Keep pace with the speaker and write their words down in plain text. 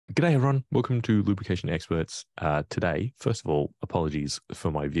G'day everyone, welcome to Lubrication Experts. Today, first of all, apologies for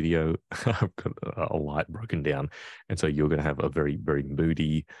my video. I've got a light broken down, and so you're going to have a very, very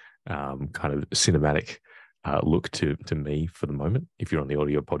moody, kind of cinematic look to me for the moment. If you're on the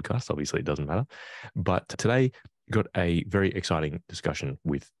audio podcast, obviously it doesn't matter. But today, got a very exciting discussion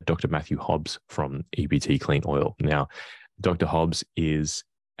with Dr. Matthew Hobbs from EPT Clean Oil. Now, Dr. Hobbs is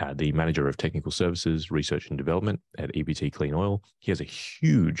the Manager of Technical Services, Research and Development at EPT Clean Oil. He has a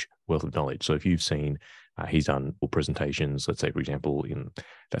huge wealth of knowledge. So if you've seen, he's done presentations, let's say, for example, in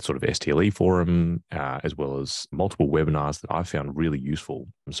that sort of STLE forum, as well as multiple webinars that I've found really useful.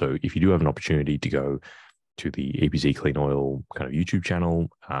 So if you do have an opportunity to go to the EPT Clean Oil kind of YouTube channel,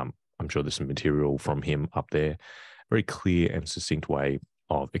 I'm sure there's some material from him up there. Very clear and succinct way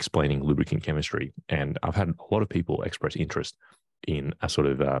of explaining lubricant chemistry. And I've had a lot of people express interest in a sort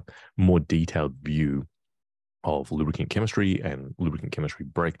of more detailed view of lubricant chemistry and lubricant chemistry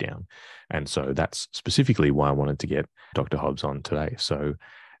breakdown. And so that's specifically why I wanted to get Dr. Hobbs on today. So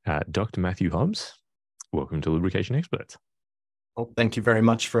Dr. Matthew Hobbs, welcome to Lubrication Experts. Well, thank you very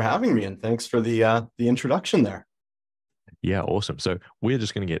much for having me, and thanks for the introduction there. Yeah, awesome. So we're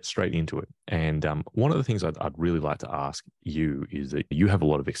just going to get straight into it. And one of the things I'd really like to ask you is that you have a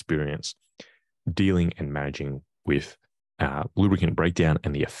lot of experience dealing and managing with lubricant breakdown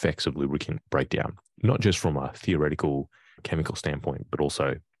and the effects of lubricant breakdown, not just from a theoretical chemical standpoint, but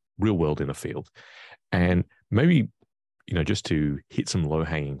also real world in the field. And maybe, just to hit some low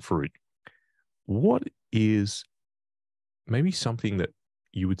hanging fruit, what is maybe something that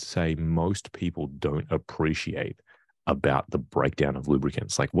you would say most people don't appreciate about the breakdown of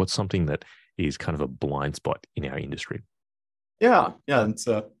lubricants? Like, what's something that is kind of a blind spot in our industry? Yeah, it's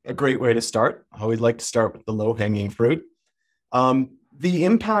a great way to start. I always like to start with the low hanging fruit. The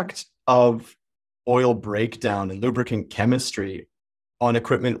impact of oil breakdown and lubricant chemistry on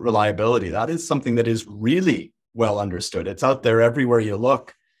equipment reliability, that is something that is really well understood. It's out there everywhere you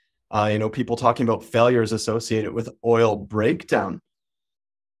look. People talking about failures associated with oil breakdown.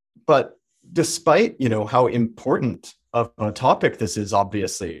 But despite, how important of a topic this is,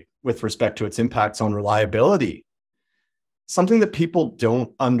 obviously, with respect to its impacts on reliability, something that people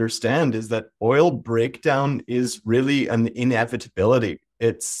don't understand is that oil breakdown is really an inevitability.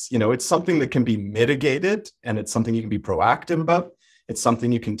 It's something that can be mitigated, and it's something you can be proactive about. It's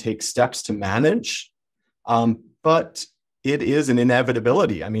something you can take steps to manage, but it is an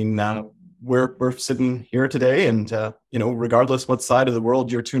inevitability. I mean, we're sitting here today, and regardless what side of the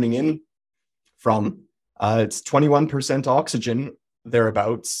world you're tuning in from, it's 21% oxygen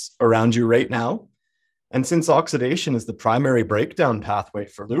thereabouts around you right now. And since oxidation is the primary breakdown pathway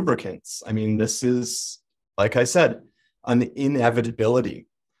for lubricants, I mean, this is, like I said, an inevitability.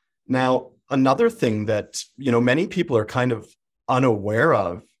 Now, another thing that, many people are kind of unaware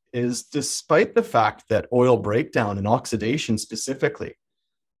of is, despite the fact that oil breakdown and oxidation specifically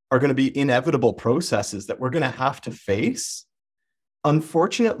are going to be inevitable processes that we're going to have to face,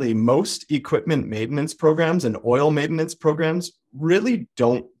 unfortunately, most equipment maintenance programs and oil maintenance programs really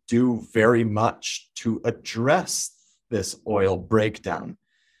don't do very much to address this oil breakdown.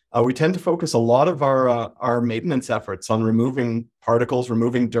 We tend to focus a lot of our maintenance efforts on removing particles,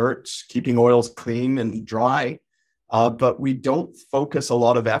 removing dirt, keeping oils clean and dry, but we don't focus a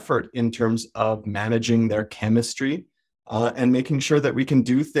lot of effort in terms of managing their chemistry and making sure that we can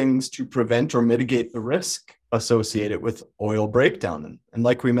do things to prevent or mitigate the risk associated with oil breakdown. And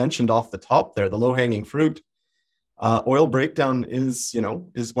like we mentioned off the top there, the low-hanging fruit, oil breakdown is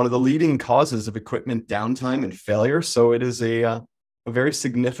one of the leading causes of equipment downtime and failure. So it is a very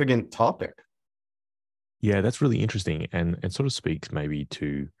significant topic. Yeah, that's really interesting, and sort of speaks maybe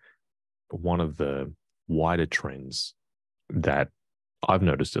to one of the wider trends that I've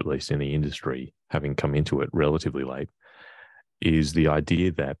noticed, at least in the industry, having come into it relatively late, is the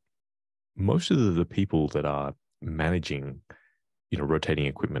idea that most of the people that are managing, rotating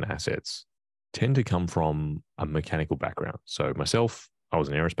equipment assets tend to come from a mechanical background. So myself, I was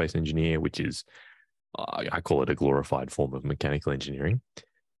an aerospace engineer, which is, I call it a glorified form of mechanical engineering.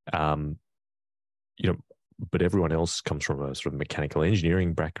 But everyone else comes from a sort of mechanical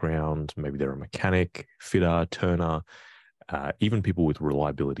engineering background. Maybe they're a mechanic, fitter, turner. Even people with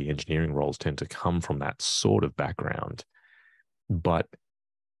reliability engineering roles tend to come from that sort of background. But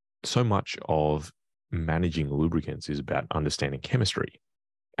so much of managing lubricants is about understanding chemistry.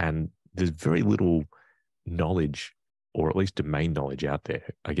 And there's very little knowledge, or at least domain knowledge out there.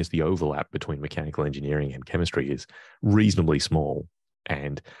 I guess the overlap between mechanical engineering and chemistry is reasonably small.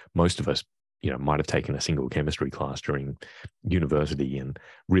 And most of us, might have taken a single chemistry class during university. And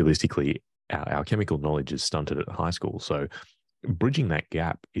realistically, our chemical knowledge is stunted at high school. So bridging that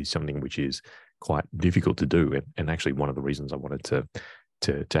gap is something which is quite difficult to do, and actually one of the reasons I wanted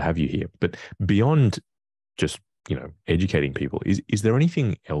to have you here. But beyond just educating people, is there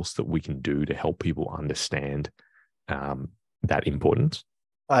anything else that we can do to help people understand that importance?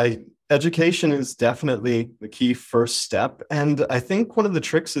 Education is definitely the key first step. And I think one of the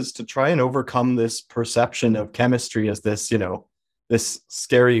tricks is to try and overcome this perception of chemistry as this, this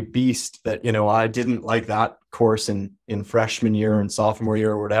scary beast that, I didn't like that course in freshman year and sophomore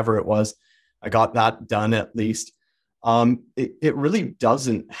year or whatever it was. I got that done at least. It really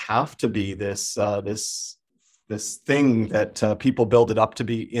doesn't have to be this thing that people build it up to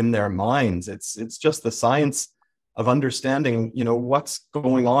be in their minds. It's just the science of understanding, what's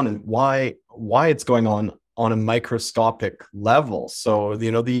going on and why it's going on a microscopic level. So,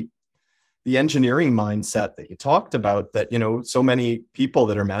 the engineering mindset that you talked about, that, so many people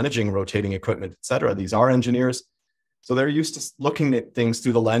that are managing rotating equipment, et cetera, these are engineers. So they're used to looking at things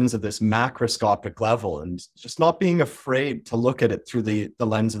through the lens of this macroscopic level and just not being afraid to look at it through the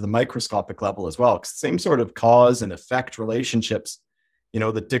lens of the microscopic level as well. Same sort of cause and effect relationships,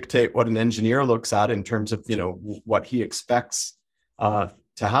 that dictate what an engineer looks at in terms of, what he expects to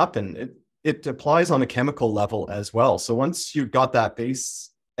happen. It applies on a chemical level as well. So once you've got that base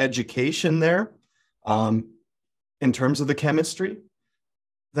education there, in terms of the chemistry,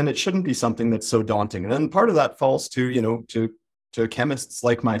 then it shouldn't be something that's so daunting. And then part of that falls to, to chemists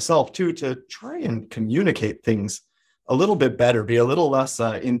like myself too, to try and communicate things a little bit better, be a little less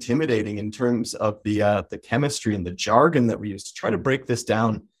intimidating in terms of the chemistry and the jargon that we use, to try to break this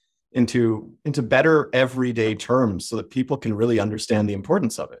down into better everyday terms so that people can really understand the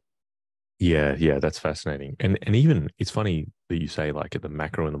importance of it. Yeah, that's fascinating. And even it's funny that you say like at the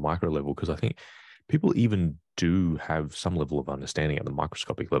macro and the micro level, because I think people even do have some level of understanding at the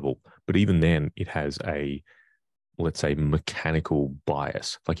microscopic level, but even then it has a, let's say, mechanical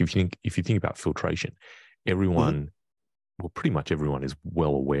bias. Like if you think about filtration, everyone, well, pretty much everyone is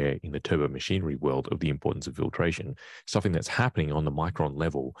well aware in the turbo machinery world of the importance of filtration, something that's happening on the micron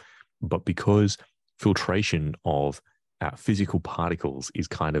level. But because filtration of physical particles is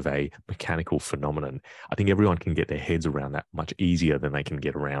kind of a mechanical phenomenon, I think everyone can get their heads around that much easier than they can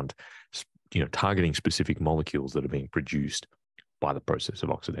get around, targeting specific molecules that are being produced by the process of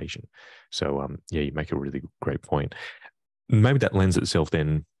oxidation. So, you make a really great point. Maybe that lends itself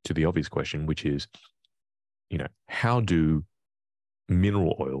then to the obvious question, which is, how do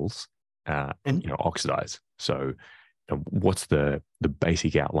mineral oils, oxidize? So, what's the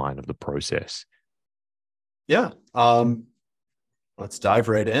basic outline of the process? Yeah. Let's dive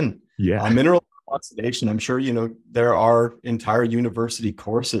right in. Yeah. Mineral oxidation, I'm sure, there are entire university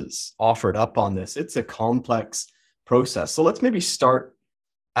courses offered up on this. It's a complex process. So let's maybe start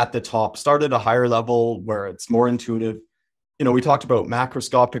at the top, start at a higher level where it's more intuitive. We talked about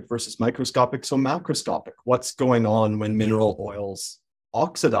macroscopic versus microscopic. So macroscopic, what's going on when mineral oils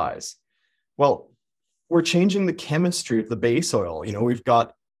oxidize? Well, we're changing the chemistry of the base oil. We've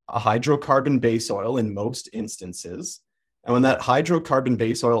got a hydrocarbon base oil in most instances. And when that hydrocarbon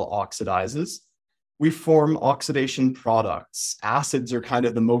base oil oxidizes, we form oxidation products. Acids are kind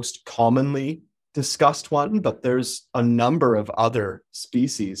of the most commonly discussed one, but there's a number of other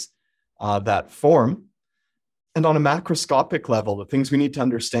species that form. And on a macroscopic level, the things we need to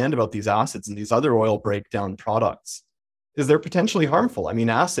understand about these acids and these other oil breakdown products is they're potentially harmful. I mean,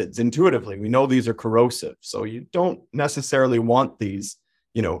 acids, intuitively, we know these are corrosive. So you don't necessarily want these,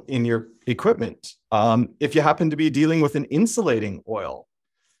 in your equipment. If you happen to be dealing with an insulating oil,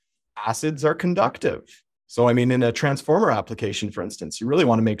 acids are conductive. So, I mean, in a transformer application, for instance, you really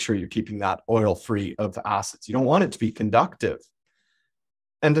want to make sure you're keeping that oil free of acids. You don't want it to be conductive.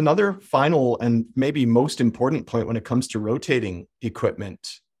 And another final and maybe most important point when it comes to rotating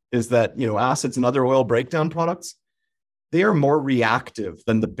equipment is that, acids and other oil breakdown products, they are more reactive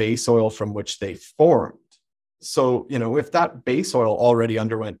than the base oil from which they formed. So, if that base oil already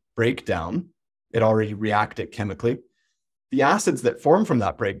underwent breakdown, it already reacted chemically, the acids that form from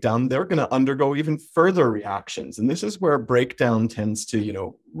that breakdown, they're going to undergo even further reactions. And this is where breakdown tends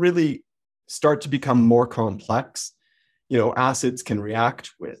to, really start to become more complex. Acids can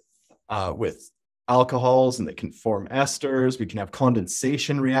react with alcohols, and they can form esters. We can have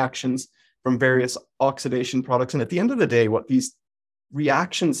condensation reactions from various oxidation products. And at the end of the day, what these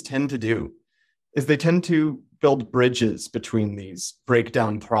reactions tend to do is they tend to build bridges between these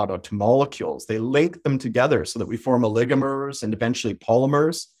breakdown product molecules. They link them together so that we form oligomers and eventually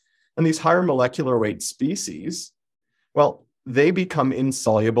polymers. And these higher molecular weight species, well, they become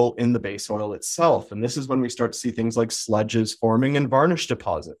insoluble in the base oil itself. And this is when we start to see things like sludges forming and varnish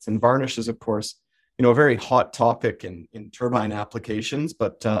deposits. And varnish is, of course, a very hot topic in turbine applications,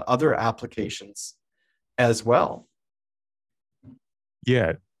 but other applications as well.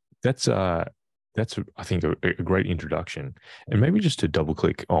 Yeah, that's I think a great introduction, and maybe just to double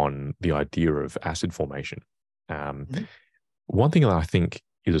click on the idea of acid formation. Mhm. One thing that I think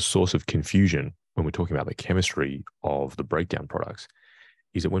is a source of confusion when we're talking about the chemistry of the breakdown products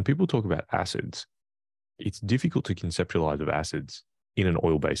is that when people talk about acids, it's difficult to conceptualize of acids in an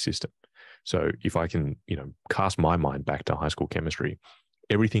oil-based system. So if I can, cast my mind back to high school chemistry,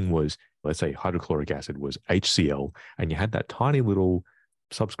 everything was, let's say hydrochloric acid was HCl, and you had that tiny little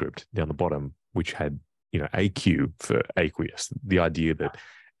subscript down the bottom, which had, AQ for aqueous. The idea that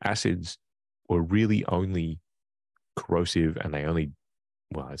acids were really only corrosive and they only,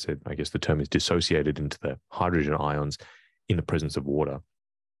 well, I guess the term is dissociated into the hydrogen ions in the presence of water.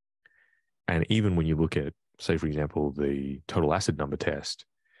 And even when you look at, say, for example, the total acid number test,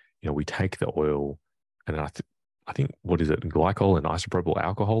 we take the oil and then I think, what is it, glycol and isopropyl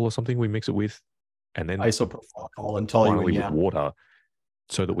alcohol or something we mix it with, and then Isopropyl alcohol and finally toluene, with yeah. water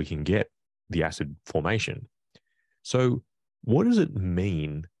so that we can get the acid formation. So what does it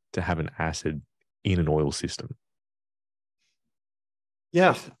mean to have an acid in an oil system?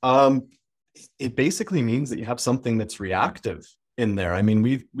 Yeah, it basically means that you have something that's reactive in there. I mean,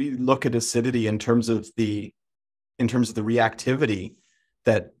 we look at acidity in terms of the reactivity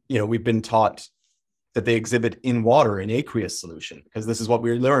that we've been taught that they exhibit in water in aqueous solution, because this is what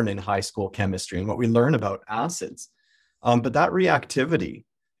we learn in high school chemistry and what we learn about acids. But that reactivity,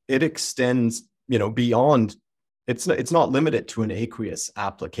 it extends beyond. It's not limited to an aqueous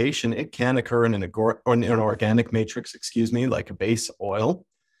application. It can occur in an organic matrix, like a base oil.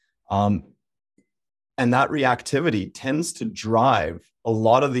 And that reactivity tends to drive a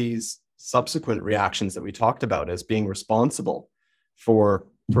lot of these subsequent reactions that we talked about as being responsible for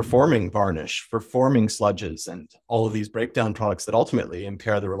forming varnish, for forming sludges, and all of these breakdown products that ultimately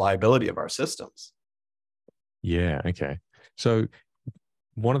impair the reliability of our systems. Yeah, okay. So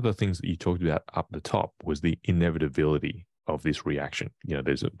one of the things that you talked about up the top was the inevitability of this reaction.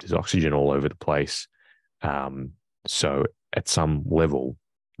 There's oxygen all over the place. So at some level,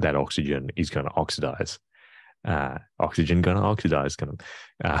 that oxygen is going to oxidize.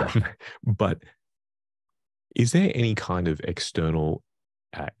 But is there any kind of external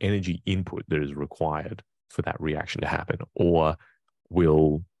energy input that is required for that reaction to happen, or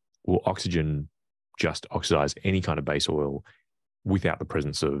will oxygen just oxidize any kind of base oil without the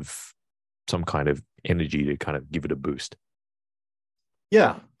presence of some kind of energy to kind of give it a boost?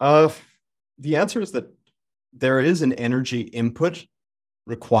 Yeah, the answer is that there is an energy input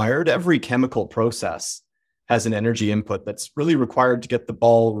required. Every chemical process has an energy input that's really required to get the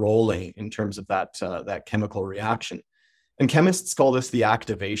ball rolling in terms of that chemical reaction. And chemists call this the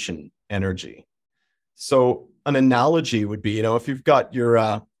activation energy. So an analogy would be, if you've got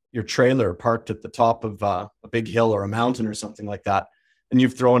your trailer parked at the top of a big hill or a mountain or something like that, and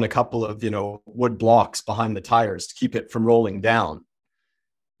you've thrown a couple of, wood blocks behind the tires to keep it from rolling down.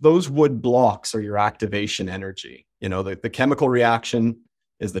 Those wood blocks are your activation energy. The chemical reaction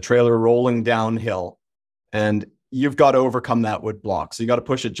is the trailer rolling downhill, and you've got to overcome that wood block. So you got to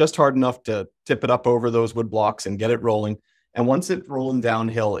push it just hard enough to tip it up over those wood blocks and get it rolling. And once it's rolling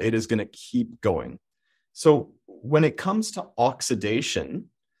downhill, it is going to keep going. So when it comes to oxidation,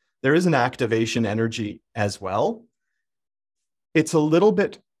 there is an activation energy as well. It's a little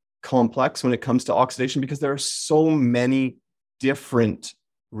bit complex when it comes to oxidation because there are so many different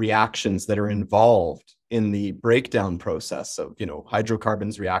reactions that are involved in the breakdown process of,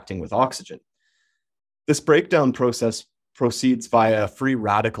 hydrocarbons reacting with oxygen. This breakdown process proceeds via a free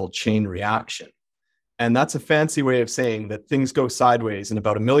radical chain reaction. And that's a fancy way of saying that things go sideways in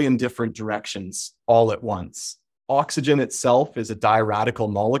about 1 million different directions all at once. Oxygen itself is a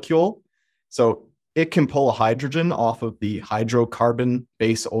diradical molecule. So it can pull a hydrogen off of the hydrocarbon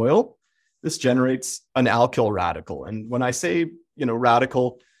base oil. This generates an alkyl radical. And when I say,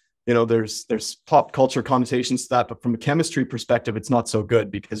 radical, there's pop culture connotations to that, but from a chemistry perspective, it's not so good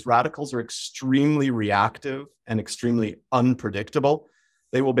because radicals are extremely reactive and extremely unpredictable.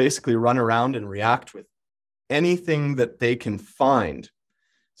 They will basically run around and react with anything that they can find.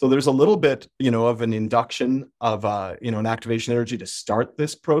 So there's a little bit, of an induction of, an activation energy to start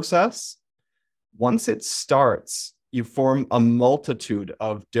this process. Once it starts, you form a multitude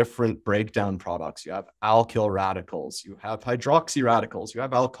of different breakdown products. You have alkyl radicals, you have hydroxy radicals, you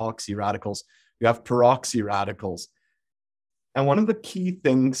have alkoxy radicals, you have peroxy radicals. And one of the key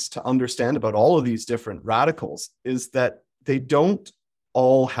things to understand about all of these different radicals is that they don't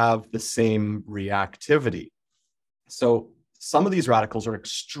all have the same reactivity. So some of these radicals are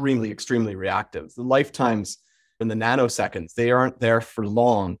extremely, extremely reactive. The lifetimes in the nanoseconds, they aren't there for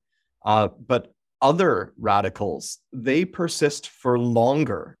long. But other radicals, they persist for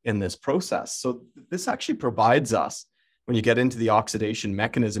longer in this process. So this actually provides us, when you get into the oxidation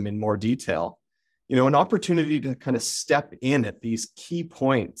mechanism in more detail, an opportunity to kind of step in at these key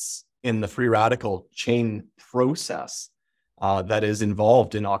points in the free radical chain process that is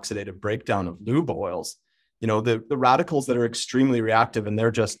involved in oxidative breakdown of lube oils. The radicals that are extremely reactive and they're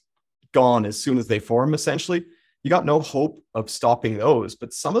just gone as soon as they form, essentially, you got no hope of stopping those.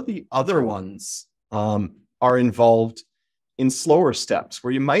 But some of the other ones are involved in slower steps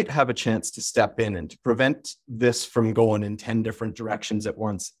where you might have a chance to step in and to prevent this from going in 10 different directions at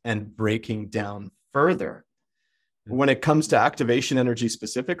once and breaking down further. When it comes to activation energy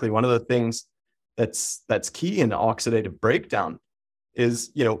specifically, one of the things that's key in oxidative breakdown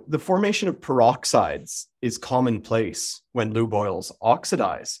is, the formation of peroxides is commonplace when lube oils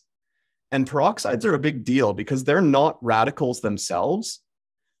oxidize. And peroxides are a big deal because they're not radicals themselves,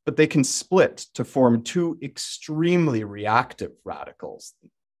 but they can split to form two extremely reactive radicals.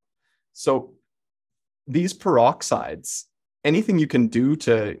 So these peroxides, anything you can do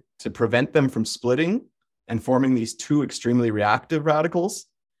to prevent them from splitting and forming these two extremely reactive radicals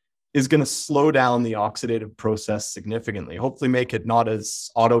is going to slow down the oxidative process significantly, hopefully make it not as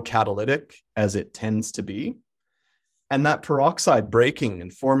autocatalytic as it tends to be. And that peroxide breaking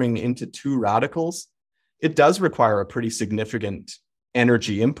and forming into two radicals, it does require a pretty significant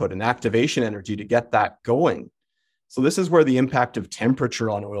energy input and activation energy to get that going. So this is where the impact of temperature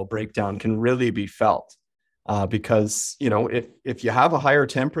on oil breakdown can really be felt. Because, if you have a higher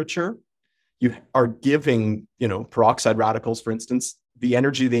temperature, you are giving, peroxide radicals, for instance, the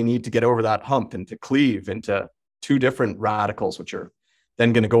energy they need to get over that hump and to cleave into two different radicals, which are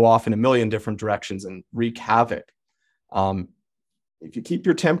then going to go off in a million different directions and wreak havoc. If you keep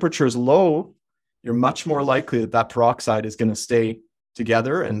your temperatures low, you're much more likely that peroxide is going to stay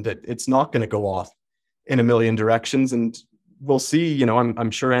together and that it's not going to go off in a million directions. And we'll see,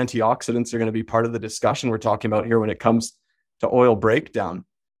 I'm sure antioxidants are going to be part of the discussion we're talking about here when it comes to oil breakdown.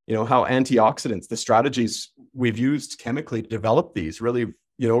 How antioxidants, the strategies we've used chemically to develop these, really,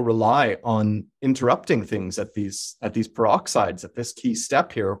 rely on interrupting things at these peroxides, at this key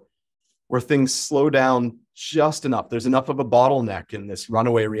step here, where things slow down just enough. There's enough of a bottleneck in this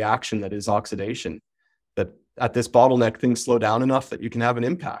runaway reaction that is oxidation, that at this bottleneck, things slow down enough that you can have an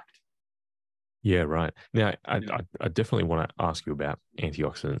impact. Yeah, right. Now, I definitely want to ask you about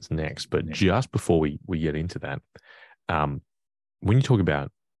antioxidants next, but just before we get into that, when you talk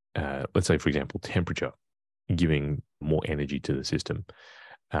about, let's say, for example, temperature giving more energy to the system,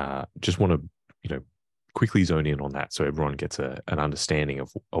 just want to, quickly zone in on that so everyone gets an understanding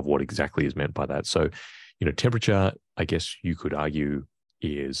of what exactly is meant by that. So, temperature, I guess you could argue,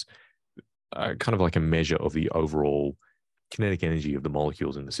 is kind of like a measure of the overall kinetic energy of the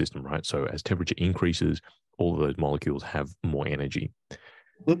molecules in the system, right? So as temperature increases, all of those molecules have more energy.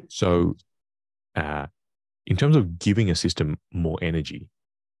 So in terms of giving a system more energy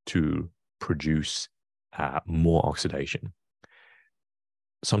to produce more oxidation,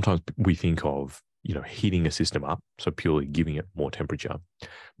 sometimes we think of, heating a system up, so purely giving it more temperature.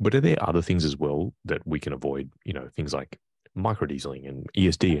 But are there other things as well that we can avoid, things like microdieseling and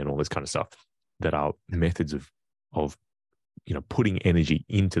ESD and all this kind of stuff that are methods of putting energy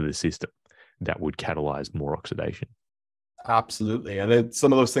into the system that would catalyze more oxidation? Absolutely. And then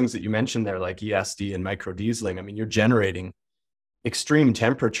some of those things that you mentioned there, like ESD and microdieseling, I mean, you're generating extreme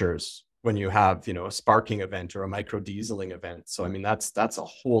temperatures when you have, a sparking event or a microdieseling event. So, I mean, that's a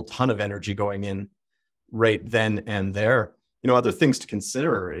whole ton of energy going in right then and there. Other things to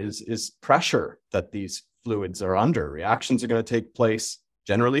consider is pressure that these fluids are under. Reactions are going to take place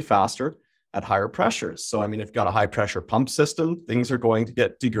generally faster at higher pressures. So, I mean, if you've got a high pressure pump system, things are going to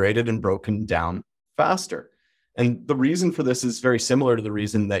get degraded and broken down faster. And the reason for this is very similar to the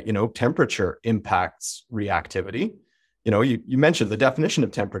reason that, temperature impacts reactivity. You mentioned the definition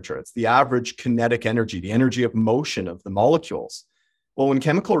of temperature. It's the average kinetic energy, the energy of motion of the molecules. Well, when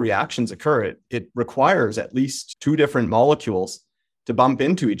chemical reactions occur, it requires at least two different molecules to bump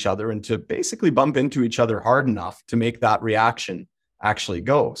into each other and to basically bump into each other hard enough to make that reaction actually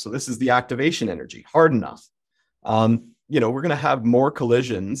go. So this is the activation energy, hard enough. We're going to have more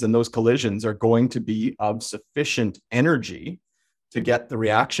collisions, and those collisions are going to be of sufficient energy to get the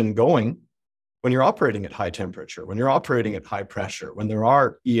reaction going when you're operating at high temperature, when you're operating at high pressure, when there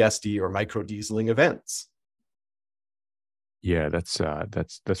are ESD or microdieseling events. Yeah, that's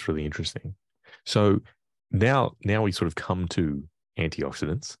really interesting. So now we sort of come to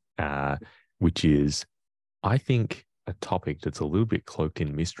antioxidants, which is, I think a topic that's a little bit cloaked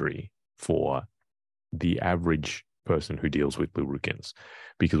in mystery for the average person who deals with lubricants,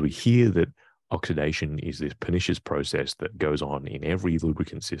 because we hear that oxidation is this pernicious process that goes on in every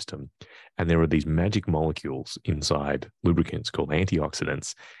lubricant system. And there are these magic molecules inside lubricants called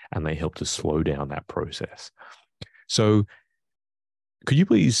antioxidants, and they help to slow down that process. So could you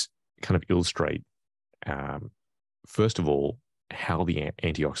please kind of illustrate, first of all, how the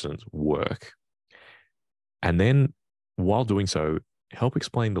antioxidants work? And then while doing so, help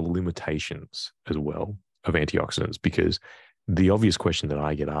explain the limitations as well of antioxidants, because the obvious question that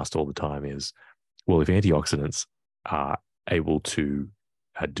I get asked all the time is, well, if antioxidants are able to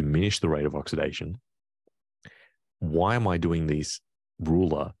diminish the rate of oxidation, why am I doing these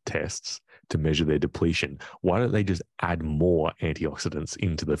ruler tests to measure their depletion? Why don't they just add more antioxidants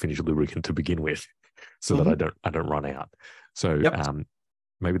into the finished lubricant to begin with, so that I don't run out? So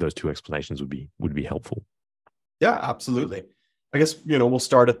maybe those two explanations would be helpful. Yeah, absolutely. I guess, we'll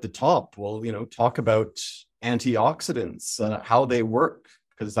start at the top. We'll, talk about antioxidants, how they work,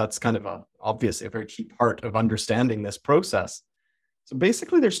 because that's kind of obviously a very key part of understanding this process. So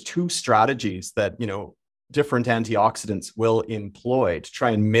basically, there's two strategies that, different antioxidants will employ to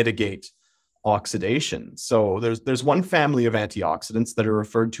try and mitigate oxidation. So there's one family of antioxidants that are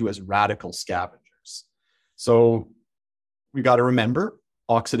referred to as radical scavengers. So we got to remember,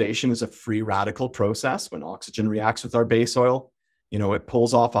 oxidation is a free radical process. When oxygen reacts with our base oil, it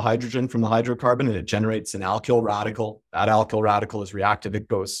pulls off a hydrogen from the hydrocarbon and it generates an alkyl radical. That alkyl radical is reactive. It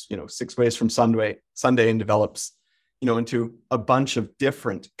goes, 6 ways from Sunday and develops, into a bunch of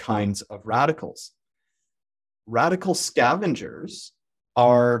different kinds of radicals. Radical scavengers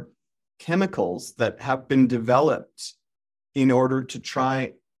are chemicals that have been developed in order to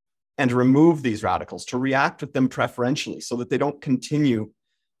try and remove these radicals, to react with them preferentially so that they don't continue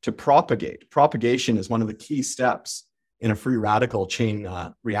to propagate. Propagation is one of the key steps in a free radical chain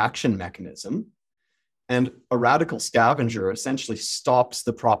reaction mechanism. And a radical scavenger essentially stops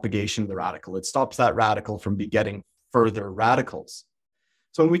the propagation of the radical. It stops that radical from begetting further radicals.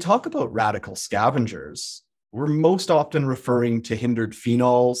 So when we talk about radical scavengers, we're most often referring to hindered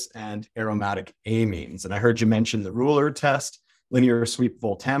phenols and aromatic amines. And I heard you mention the ruler test, linear sweep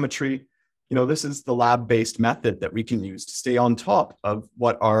voltammetry. This is the lab-based method that we can use to stay on top of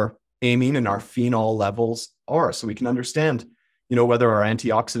what our amine and our phenol levels are, so we can understand, whether our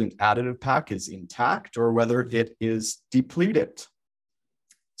antioxidant additive pack is intact or whether it is depleted.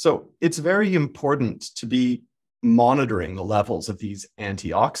 So it's very important to be monitoring the levels of these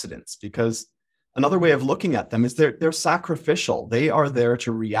antioxidants, because another way of looking at them is they're sacrificial. They are there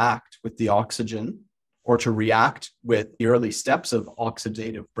to react with the oxygen or to react with the early steps of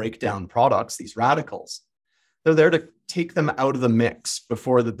oxidative breakdown products, these radicals. They're there to take them out of the mix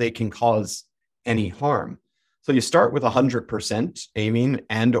before that they can cause any harm. So you start with 100% amine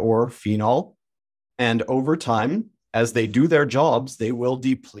and or phenol, and over time, as they do their jobs, they will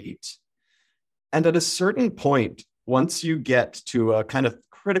deplete. And at a certain point, once you get to a kind of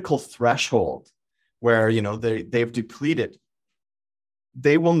critical threshold where, they've depleted,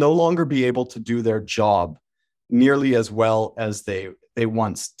 they will no longer be able to do their job nearly as well as they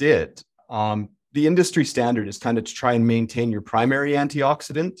once did. The industry standard is kind of to try and maintain your primary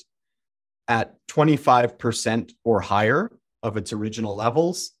antioxidant at 25% or higher of its original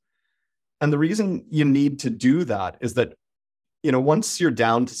levels. And the reason you need to do that is that, once you're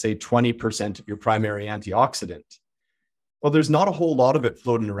down to, say, 20% of your primary antioxidant, well, there's not a whole lot of it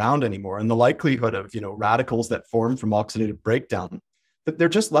floating around anymore. And the likelihood of, radicals that form from oxidative breakdown, that they're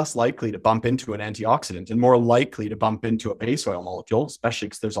just less likely to bump into an antioxidant and more likely to bump into a base oil molecule, especially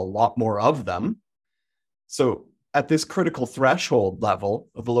because there's a lot more of them. So at this critical threshold level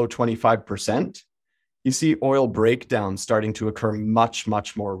of below 25%, you see oil breakdown starting to occur much,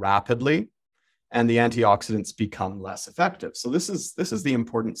 much more rapidly, and the antioxidants become less effective. So this is the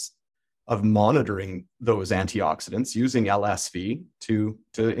importance of monitoring those antioxidants using LSV to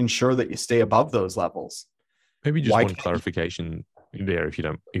ensure that you stay above those levels. Maybe just one clarification there, if you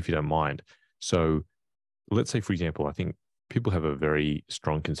don't mind. So let's say, for example, I think people have a very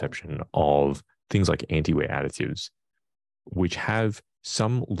strong conception of things like anti-wear additives, which have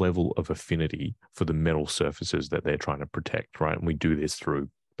some level of affinity for the metal surfaces that they're trying to protect, right? And we do this through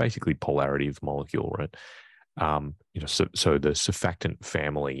basically polarity of molecule, right? So the surfactant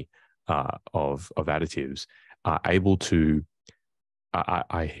family of additives are able to,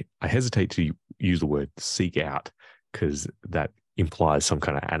 I hesitate to use the word seek out, because that implies some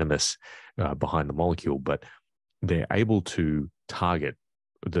kind of animus behind the molecule, but they're able to target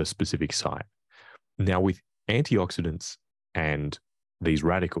the specific site. Now, with antioxidants and these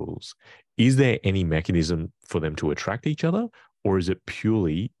radicals, is there any mechanism for them to attract each other, or is it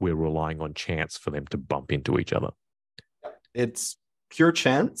purely we're relying on chance for them to bump into each other? It's pure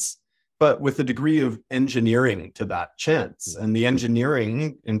chance, but with a degree of engineering to that chance. And the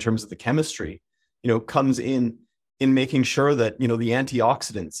engineering in terms of the chemistry, comes in making sure that, the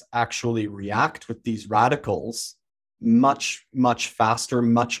antioxidants actually react with these radicals much, much faster,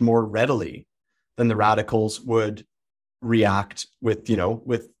 much more readily than the radicals would react with,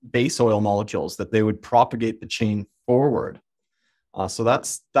 with base oil molecules, that they would propagate the chain forward. So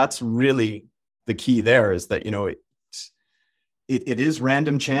that's really the key there, is that, it is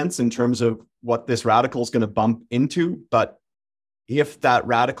random chance in terms of what this radical is going to bump into. But if that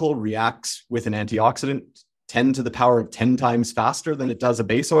radical reacts with an antioxidant 10 to the power of 10 times faster than it does a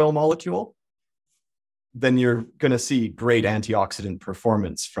base oil molecule, then you're going to see great antioxidant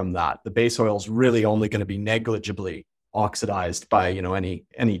performance from that. The base oil is really only going to be negligibly oxidized by,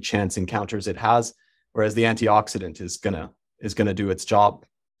 any chance encounters it has, whereas the antioxidant is going to do its job.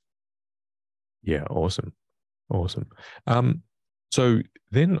 Yeah, awesome. So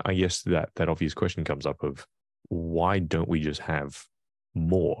then I guess that obvious question comes up of, why don't we just have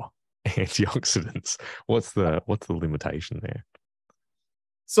more antioxidants? What's the limitation there?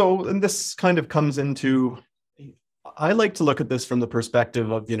 So, and this kind of comes into, I like to look at this from the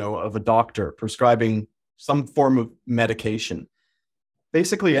perspective of, of a doctor prescribing some form of medication.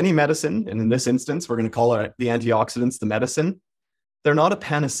 Basically, any medicine, and in this instance, we're going to call it the antioxidants, the medicine, they're not a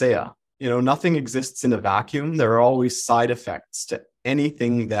panacea. Nothing exists in a vacuum. There are always side effects to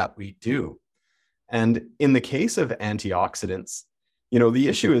anything that we do. And in the case of antioxidants, the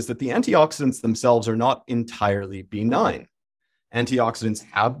issue is that the antioxidants themselves are not entirely benign. Antioxidants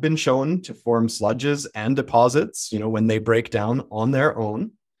have been shown to form sludges and deposits, when they break down on their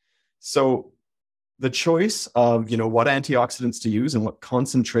own. So the choice of, what antioxidants to use and what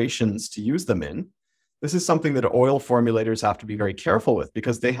concentrations to use them in, this is something that oil formulators have to be very careful with,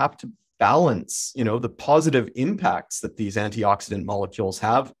 because they have to balance, the positive impacts that these antioxidant molecules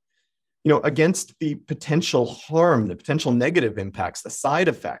have, against the potential harm, the potential negative impacts, the side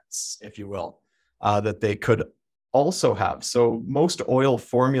effects, if you will, that they could also have. So most oil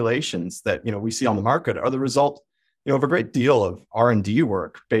formulations that, we see on the market are the result, of a great deal of R&D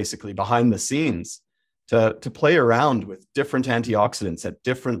work, basically behind the scenes, to play around with different antioxidants at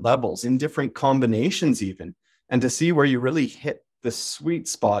different levels, in different combinations even, and to see where you really hit the sweet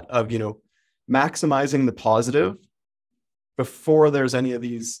spot of, maximizing the positive before there's any of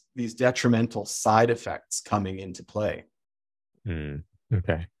these detrimental side effects coming into play.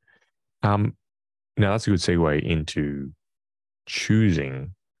 Okay. Now that's a good segue into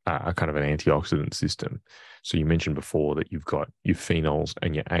choosing a kind of an antioxidant system. So you mentioned before that you've got your phenols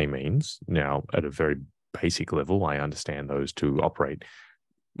and your amines. Now, at a very basic level, I understand those to operate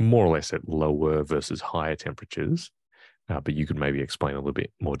more or less at lower versus higher temperatures, but you could maybe explain a little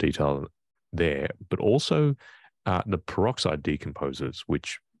bit more detail there. But also the peroxide decomposers,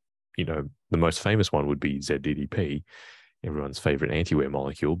 which, the most famous one would be ZDDP, everyone's favorite anti-wear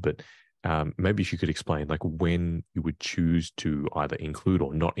molecule. But maybe if you could explain, like, when you would choose to either include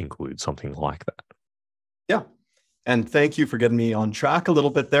or not include something like that. Yeah. And thank you for getting me on track a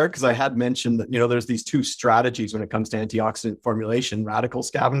little bit there, because I had mentioned that, there's these two strategies when it comes to antioxidant formulation. Radical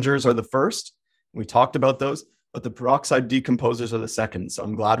scavengers are the first. We talked about those, but the peroxide decomposers are the second. So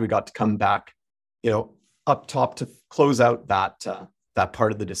I'm glad we got to come back, up top to close out that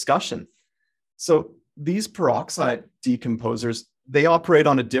part of the discussion. So these peroxide decomposers, they operate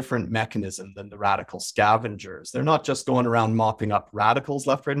on a different mechanism than the radical scavengers. They're not just going around mopping up radicals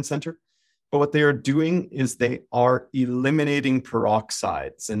left, right, and center. But what they are doing is they are eliminating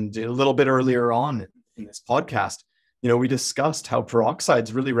peroxides. And a little bit earlier on in this podcast, we discussed how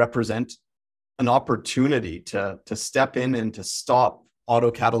peroxides really represent an opportunity to step in and to stop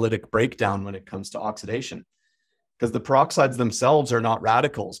autocatalytic breakdown when it comes to oxidation. Because the peroxides themselves are not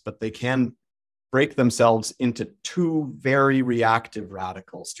radicals, but they can break themselves into two reactive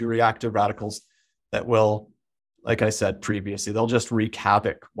radicals that will, like I said previously, they'll just wreak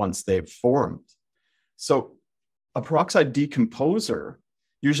havoc once they've formed. So a peroxide decomposer,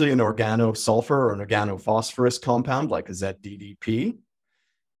 usually an organosulfur or an organophosphorus compound like a ZDDP,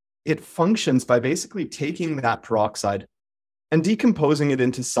 it functions by basically taking that peroxide and decomposing it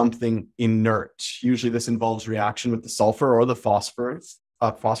into something inert. Usually this involves reaction with the sulfur or the phosphorus,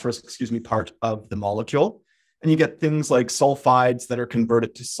 part of the molecule. And you get things like sulfides that are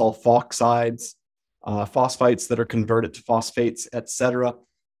converted to sulfoxides, phosphites that are converted to phosphates, etc.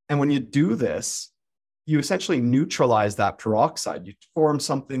 And when you do this, you essentially neutralize that peroxide. You form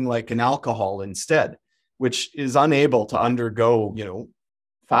something like an alcohol instead, which is unable to undergo,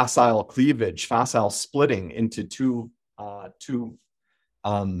 facile cleavage, facile splitting into two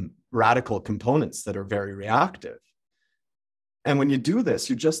radical components that are very reactive. And when you do this,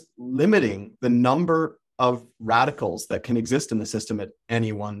 you're just limiting the number of radicals that can exist in the system at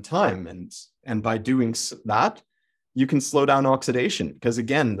any one time. And by doing that, you can slow down oxidation, because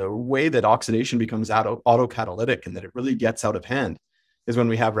again, the way that oxidation becomes autocatalytic and that it really gets out of hand is when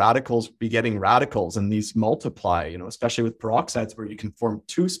we have radicals begetting radicals, and these multiply, especially with peroxides where you can form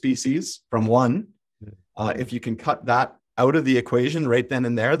two species from one. If you can cut that out of the equation right then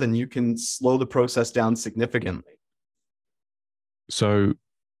and there, then you can slow the process down significantly. So,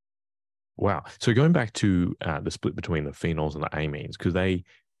 wow. So going back to the split between the phenols and the amines, because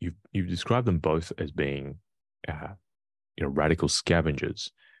you've described them both as being radical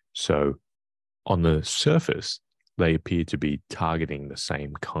scavengers. So on the surface, they appear to be targeting the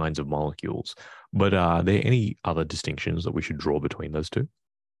same kinds of molecules. But are there any other distinctions that we should draw between those two?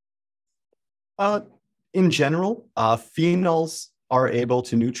 In general, phenols are able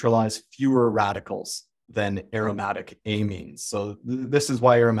to neutralize fewer radicals than aromatic amines. So this is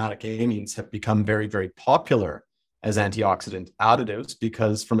why aromatic amines have become very, very popular as antioxidant additives,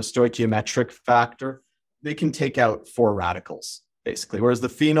 because from a stoichiometric factor, they can take out 4 radicals, basically, whereas the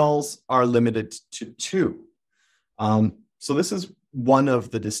phenols are limited to 2. So this is one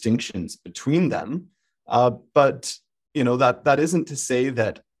of the distinctions between them. But that isn't to say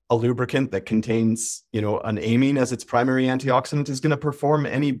that a lubricant that contains an amine as its primary antioxidant is going to perform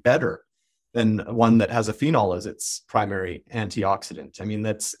any better than one that has a phenol as its primary antioxidant. I mean,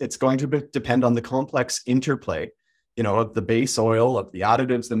 it's going to depend on the complex interplay, of the base oil, of the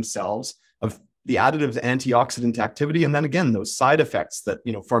additives themselves, of the additive's antioxidant activity, and then again, those side effects that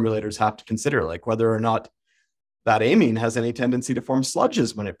formulators have to consider, like whether or not that amine has any tendency to form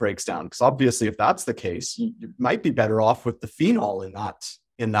sludges when it breaks down. Because obviously, if that's the case, you might be better off with the phenol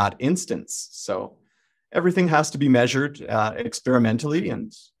in that instance. So everything has to be measured experimentally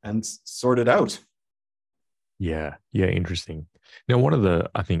and sorted out. Yeah, interesting. Now, one of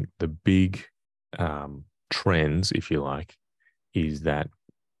the, I think, the big trends, if you like, is that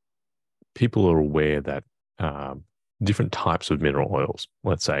people are aware that different types of mineral oils,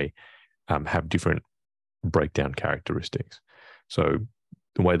 let's say, have different breakdown characteristics. So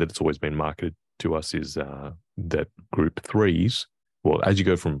the way that it's always been marketed to us is that group 3s, well, as you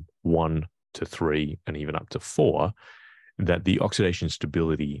go from 1 to 3 and even up to 4, that the oxidation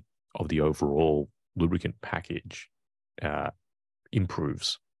stability of the overall lubricant package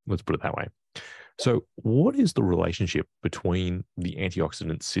improves. Let's put it that way. So what is the relationship between the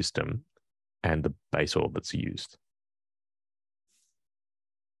antioxidant system and the base oil that's used?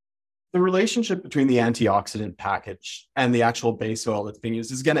 The relationship between the antioxidant package and the actual base oil that's being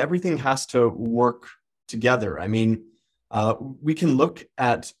used is, again, everything has to work together. I mean, we can look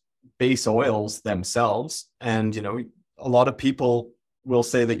at base oils themselves, and a lot of people will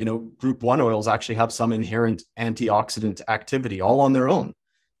say that group 1 oils actually have some inherent antioxidant activity all on their own.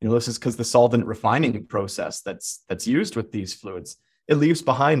 This is because the solvent refining process that's used with these fluids, it leaves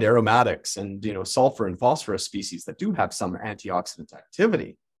behind aromatics and sulfur and phosphorus species that do have some antioxidant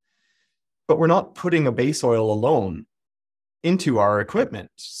activity. But we're not putting a base oil alone into our equipment.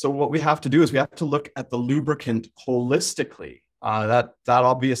 So what we have to do is we have to look at the lubricant holistically. That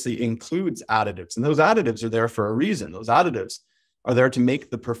obviously includes additives, and those additives are there for a reason. Those additives are there to make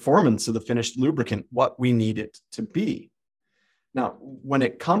the performance of the finished lubricant what we need it to be. Now, when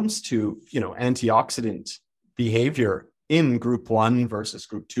it comes to antioxidant behavior in group 1 versus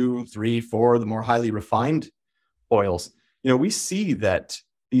group 2, 3, 4, the more highly refined oils, we see that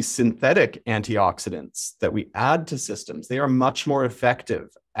these synthetic antioxidants that we add to systems, they are much more effective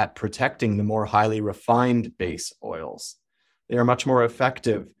at protecting the more highly refined base oils. They are much more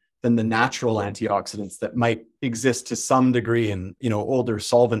effective than the natural antioxidants that might exist to some degree in older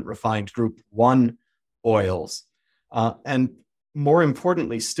solvent refined group 1 oils. And more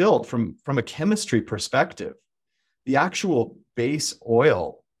importantly still, from a chemistry perspective, the actual base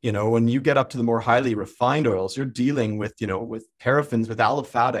oil, when you get up to the more highly refined oils, you're dealing with paraffins, with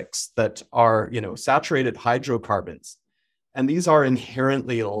aliphatics that are saturated hydrocarbons. And these are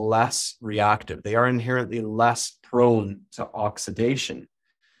inherently less reactive. They are inherently less prone to oxidation.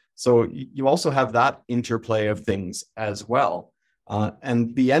 So you also have that interplay of things as well.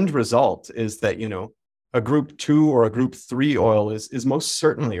 And the end result is that, a group 2 or a group 3 oil is most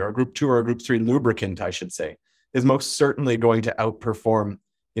certainly, or a group 2 or a group 3 lubricant, I should say, is most certainly going to outperform,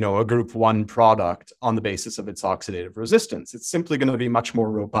 a group 1 product on the basis of its oxidative resistance. It's simply going to be much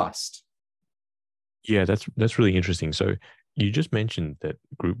more robust. Yeah, that's really interesting. So you just mentioned that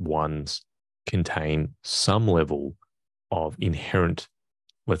group 1s contain some level of inherent,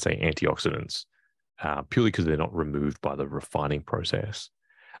 let's say, antioxidants, purely because they're not removed by the refining process,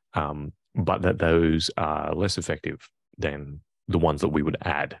 but that those are less effective than the ones that we would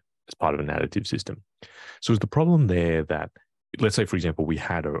add as part of an additive system. So is the problem there that, let's say, for example, we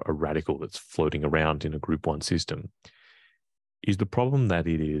had a radical that's floating around in a group 1 system, is the problem that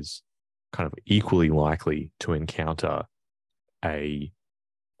it is kind of equally likely to encounter a,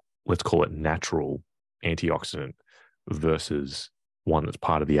 let's call it, natural antioxidant versus one that's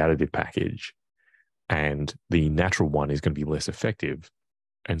part of the additive package, and the natural one is going to be less effective,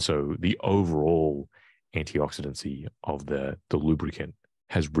 and so the overall antioxidancy of the lubricant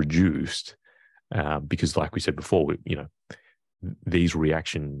has reduced because, like we said before, these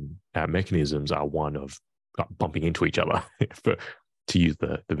reaction mechanisms are one of bumping into each other, to use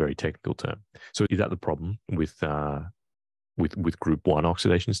the very technical term. So is that the problem with group 1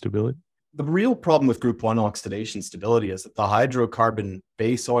 oxidation stability? The real problem with group 1 oxidation stability is that the hydrocarbon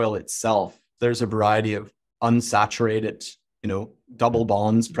base oil itself, there's a variety of unsaturated, double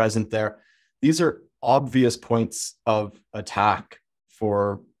bonds present there. These are obvious points of attack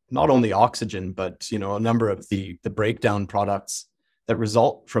for not only oxygen, but a number of the breakdown products that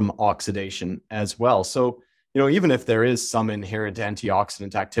result from oxidation as well. So, even if there is some inherent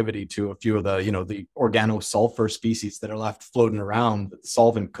antioxidant activity to a few of the organosulfur species that are left floating around that the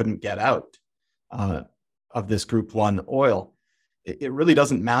solvent couldn't get out of this group 1 oil, it really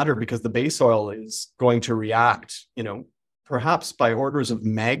doesn't matter, because the base oil is going to react, perhaps by orders of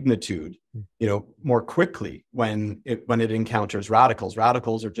magnitude, more quickly when it encounters radicals.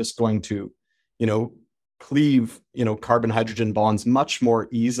 Radicals are just going to, cleave, carbon hydrogen bonds much more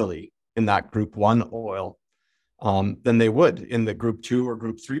easily in that group 1 oil than they would in the group 2 or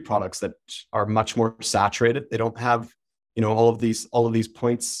group 3 products that are much more saturated. They don't have, all of these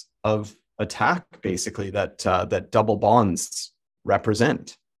points of attack, basically, that double bonds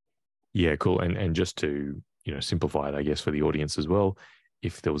represent. Yeah, cool. And just to simplify it, I guess, for the audience as well,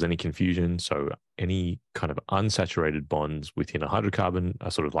 if there was any confusion, so any kind of unsaturated bonds within a hydrocarbon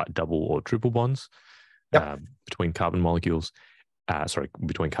are sort of like double or triple bonds between carbon molecules,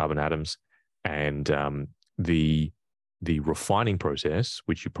 between carbon atoms, and the refining process,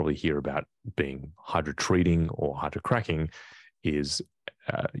 which you probably hear about being hydrotreating or hydrocracking, is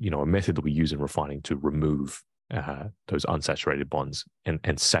a method that we use in refining to remove those unsaturated bonds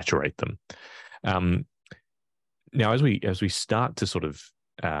and saturate them. Now, as we start to sort of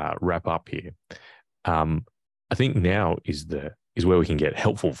wrap up here, I think now is where we can get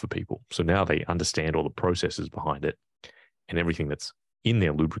helpful for people. So now they understand all the processes behind it and everything that's in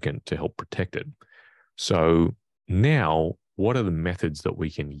their lubricant to help protect it. So now, what are the methods that we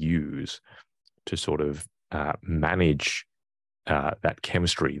can use to sort of manage that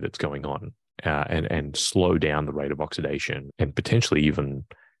chemistry that's going on and slow down the rate of oxidation and potentially even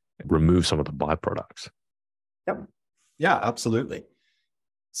remove some of the byproducts? Yep. Yeah, absolutely.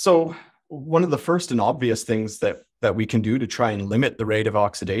 So one of the first and obvious things that we can do to try and limit the rate of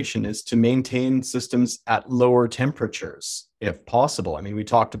oxidation is to maintain systems at lower temperatures, if possible. I mean, we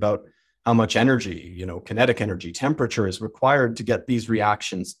talked about how much energy, kinetic energy, temperature is required to get these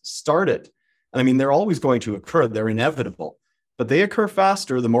reactions started. And I mean, they're always going to occur. They're inevitable, but they occur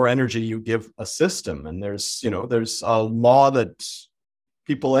faster the more energy you give a system. And there's a law that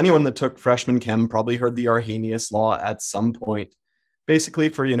anyone that took freshman chem probably heard the Arrhenius law at some point. Basically,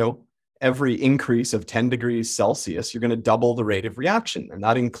 for, every increase of 10 degrees Celsius, you're going to double the rate of reaction. And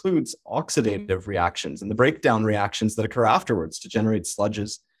that includes oxidative reactions and the breakdown reactions that occur afterwards to generate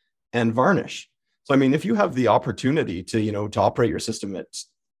sludges and varnish. So, I mean, if you have the opportunity to operate your system at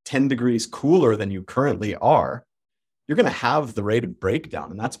 10 degrees cooler than you currently are, you're going to have the rate of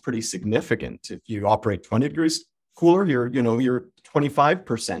breakdown. And that's pretty significant. If you operate 20 degrees cooler, you're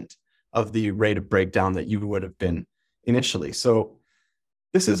 25% of the rate of breakdown that you would have been initially. So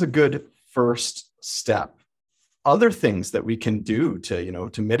this is a good first step. Other things that we can do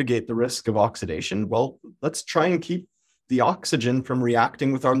to mitigate the risk of oxidation, well, let's try and keep the oxygen from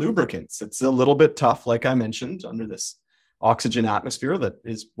reacting with our lubricants. It's a little bit tough, like I mentioned, under this oxygen atmosphere that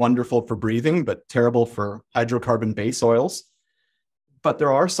is wonderful for breathing, but terrible for hydrocarbon base oils. But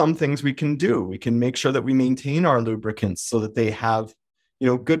there are some things we can do. We can make sure that we maintain our lubricants so that they have,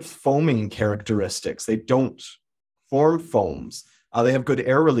 good foaming characteristics. They don't form foams. They have good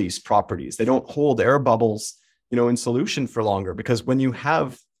air release properties. They don't hold air bubbles, in solution for longer, because when you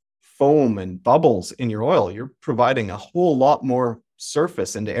have foam and bubbles in your oil, you're providing a whole lot more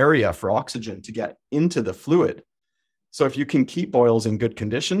surface and area for oxygen to get into the fluid. So if you can keep oils in good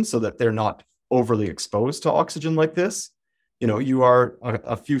condition so that they're not overly exposed to oxygen like this, you are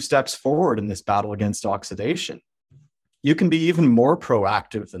a few steps forward in this battle against oxidation. You can be even more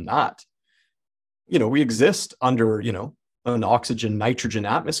proactive than that. We exist under, an oxygen nitrogen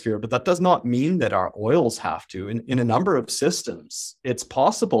atmosphere, but that does not mean that our oils have to. In a number of systems, it's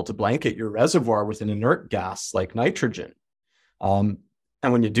possible to blanket your reservoir with an inert gas like nitrogen. And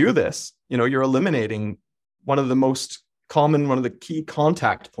when you do this, you're eliminating one of the key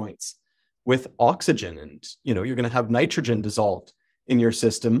contact points with oxygen. And, you're going to have nitrogen dissolved in your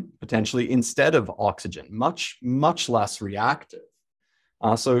system, potentially instead of oxygen, much, much less reactive.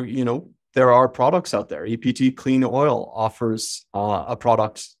 So, there are products out there. EPT Clean Oil offers a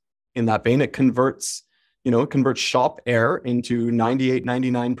product in that vein. It converts shop air into 98,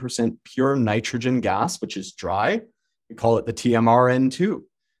 99% pure nitrogen gas, which is dry. We call it the TMRN2.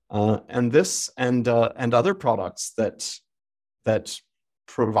 And this and other products that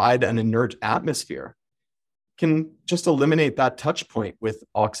provide an inert atmosphere can just eliminate that touch point with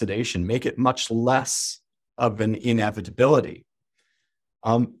oxidation, make it much less of an inevitability.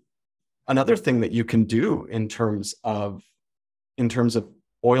 Another thing that you can do in terms of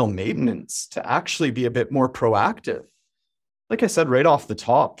oil maintenance to actually be a bit more proactive, like I said right off the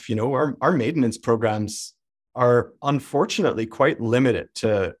top, our maintenance programs are unfortunately quite limited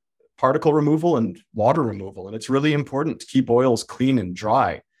to particle removal and water removal, and it's really important to keep oils clean and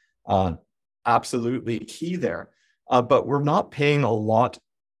dry. Absolutely key there. But we're not paying a lot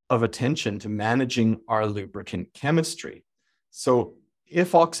of attention to managing our lubricant chemistry. So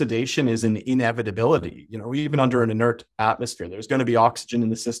if oxidation is an inevitability, even under an inert atmosphere, there's going to be oxygen in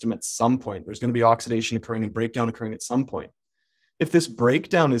the system at some point. There's going to be oxidation occurring and breakdown occurring at some point. If this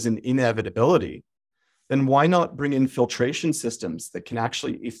breakdown is an inevitability, then why not bring in filtration systems that can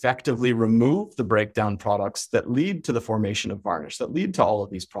actually effectively remove the breakdown products that lead to the formation of varnish, that lead to all of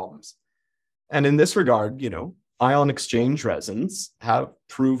these problems? And in this regard, ion exchange resins have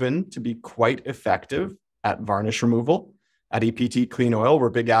proven to be quite effective at varnish removal. At EPT Clean Oil, we're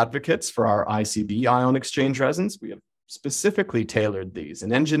big advocates for our ICB ion exchange resins. We have specifically tailored these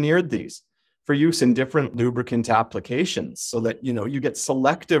and engineered these for use in different lubricant applications so that, you get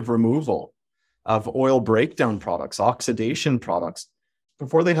selective removal of oil breakdown products, oxidation products,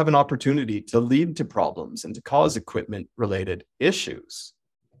 before they have an opportunity to lead to problems and to cause equipment-related issues.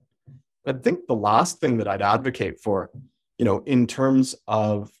 I think the last thing that I'd advocate for, in terms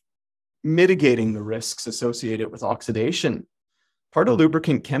of mitigating the risks associated with oxidation, part of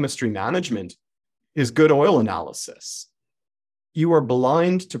lubricant chemistry management is good oil analysis. You are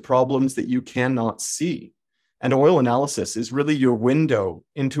blind to problems that you cannot see. And oil analysis is really your window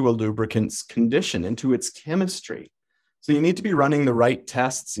into a lubricant's condition, into its chemistry. So you need to be running the right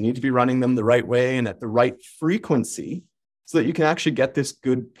tests. You need to be running them the right way and at the right frequency so that you can actually get this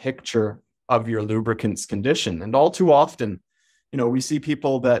good picture of your lubricant's condition. And all too often, we see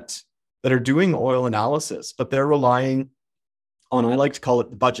people that are doing oil analysis, but they're relying on, I like to call it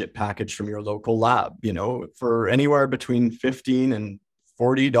the budget package from your local lab. For anywhere between $15 and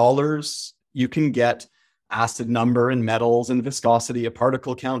 $40, you can get acid number and metals and viscosity, a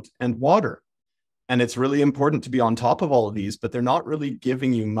particle count, and water. And it's really important to be on top of all of these, but they're not really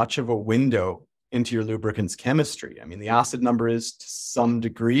giving you much of a window into your lubricant's chemistry. I mean, the acid number is to some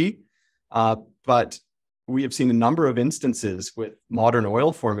degree, but we have seen a number of instances with modern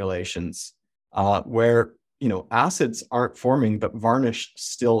oil formulations where, acids aren't forming, but varnish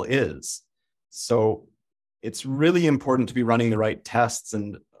still is. So it's really important to be running the right tests.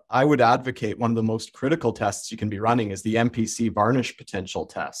 And I would advocate one of the most critical tests you can be running is the MPC varnish potential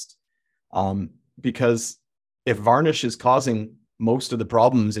test. Because if varnish is causing most of the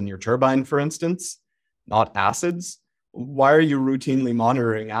problems in your turbine, for instance, not acids, why are you routinely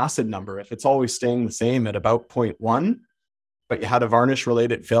monitoring acid number? If it's always staying the same at about 0.1, but you had a varnish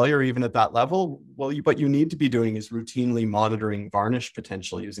related failure even at that level, well, what you need to be doing is routinely monitoring varnish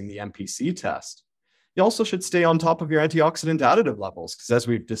potential using the MPC test. You also should stay on top of your antioxidant additive levels, because as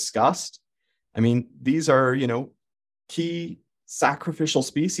we've discussed, these are, key sacrificial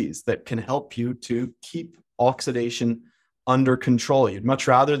species that can help you to keep oxidation under control. You'd much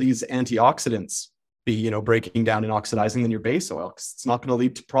rather these antioxidants be, breaking down and oxidizing than your base oil, because it's not going to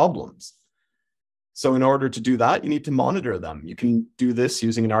lead to problems. So in order to do that, you need to monitor them. You can do this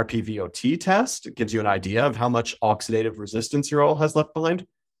using an RPVOT test. It gives you an idea of how much oxidative resistance your oil has left behind,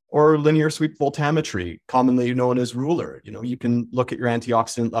 or linear sweep voltammetry, commonly known as ruler. You can look at your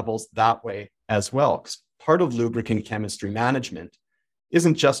antioxidant levels that way as well. Because part of lubricant chemistry management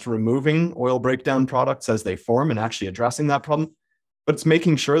isn't just removing oil breakdown products as they form and actually addressing that problem, but it's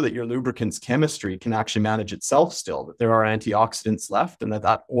making sure that your lubricant's chemistry can actually manage itself still, that there are antioxidants left and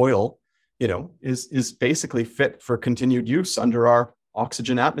that oil is basically fit for continued use under our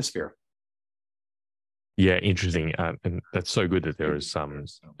oxygen atmosphere. Yeah, interesting. And that's so good that there is some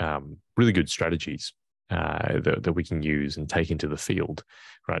really good strategies that we can use and take into the field,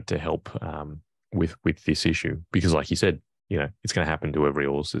 right, to help with this issue. Because like you said, it's going to happen to every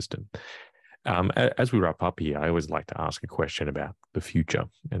oil system. As we wrap up here, I always like to ask a question about the future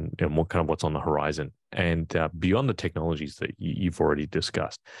and what's on the horizon. And beyond the technologies that you've already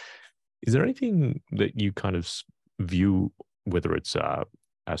discussed, is there anything that you kind of view, whether it's a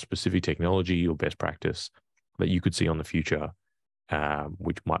specific technology or best practice, that you could see on the future,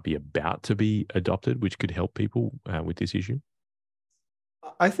 which might be about to be adopted, which could help people with this issue?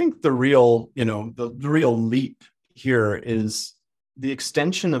 I think the real leap here is the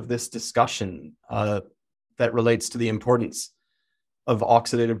extension of this discussion that relates to the importance of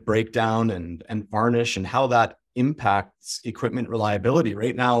oxidative breakdown and varnish and how that impacts equipment reliability.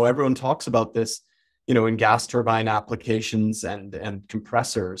 Right now, everyone talks about this, in gas turbine applications and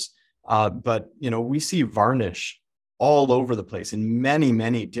compressors. But we see varnish all over the place in many,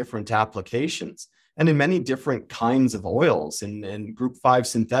 many different applications and in many different kinds of oils and Group 5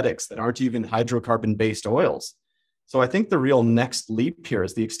 synthetics that aren't even hydrocarbon-based oils. So I think the real next leap here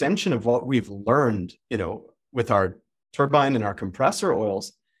is the extension of what we've learned, with our turbine and our compressor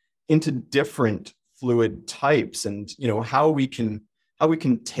oils into different fluid types, and how we can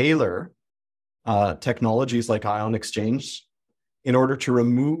tailor technologies like ion exchange in order to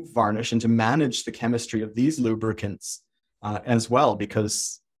remove varnish and to manage the chemistry of these lubricants as well,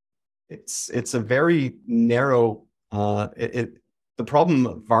 because it's a very narrow. The problem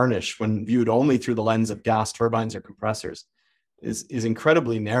of varnish, when viewed only through the lens of gas turbines or compressors, is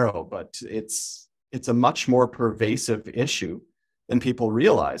incredibly narrow, but it's a much more pervasive issue than people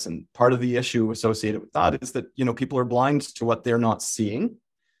realize. And part of the issue associated with that is that people are blind to what they're not seeing.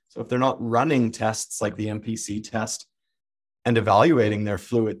 So if they're not running tests like the MPC test and evaluating their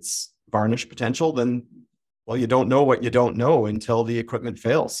fluids varnish potential, then, well, you don't know what you don't know until the equipment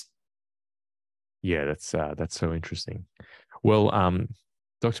fails. Yeah, that's so interesting. Well,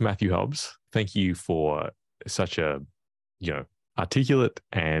 Dr. Matthew Hobbs, thank you for such a articulate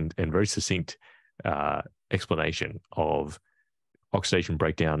and very succinct explanation of oxidation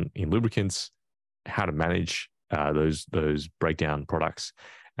breakdown in lubricants, how to manage those breakdown products,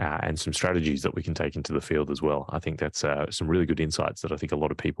 and some strategies that we can take into the field as well. I think that's some really good insights that I think a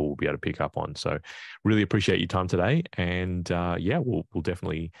lot of people will be able to pick up on. So really appreciate your time today. And we'll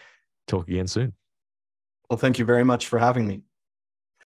definitely talk again soon. Well, thank you very much for having me.